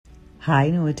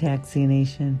Hi, No Ataxia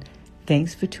Nation.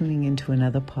 Thanks for tuning into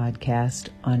another podcast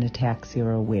on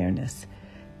ataxia awareness.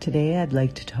 Today, I'd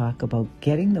like to talk about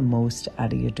getting the most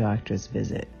out of your doctor's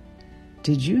visit.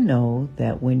 Did you know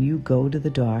that when you go to the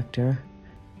doctor,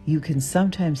 you can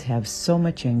sometimes have so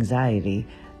much anxiety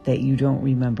that you don't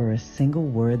remember a single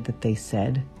word that they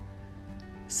said?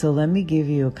 So let me give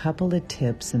you a couple of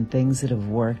tips and things that have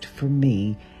worked for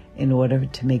me in order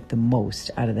to make the most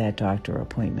out of that doctor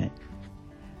appointment.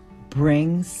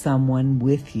 Bring someone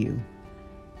with you.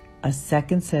 A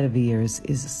second set of ears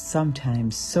is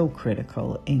sometimes so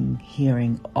critical in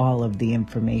hearing all of the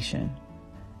information.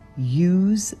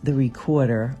 Use the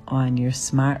recorder on your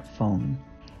smartphone.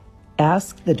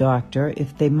 Ask the doctor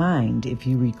if they mind if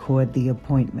you record the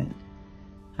appointment.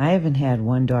 I haven't had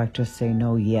one doctor say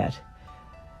no yet.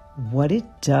 What it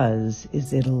does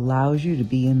is it allows you to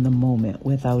be in the moment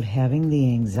without having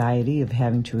the anxiety of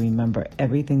having to remember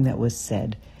everything that was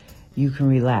said. You can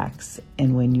relax,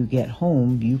 and when you get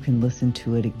home, you can listen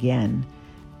to it again.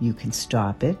 You can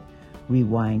stop it,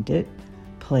 rewind it,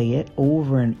 play it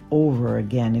over and over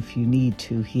again if you need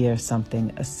to hear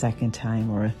something a second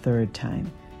time or a third time.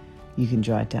 You can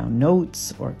jot down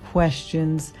notes or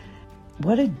questions.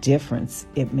 What a difference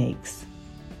it makes.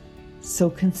 So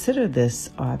consider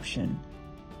this option.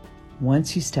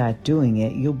 Once you start doing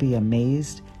it, you'll be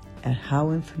amazed at how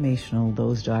informational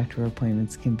those doctor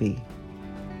appointments can be.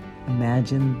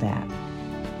 Imagine that.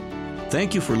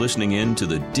 Thank you for listening in to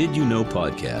the Did You Know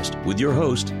podcast with your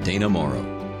host, Dana Morrow.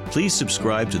 Please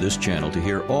subscribe to this channel to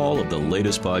hear all of the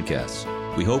latest podcasts.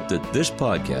 We hope that this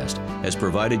podcast has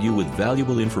provided you with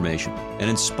valuable information and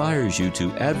inspires you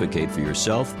to advocate for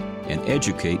yourself and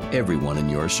educate everyone in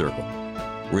your circle.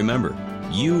 Remember,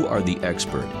 you are the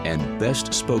expert and best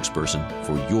spokesperson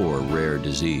for your rare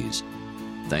disease.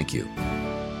 Thank you.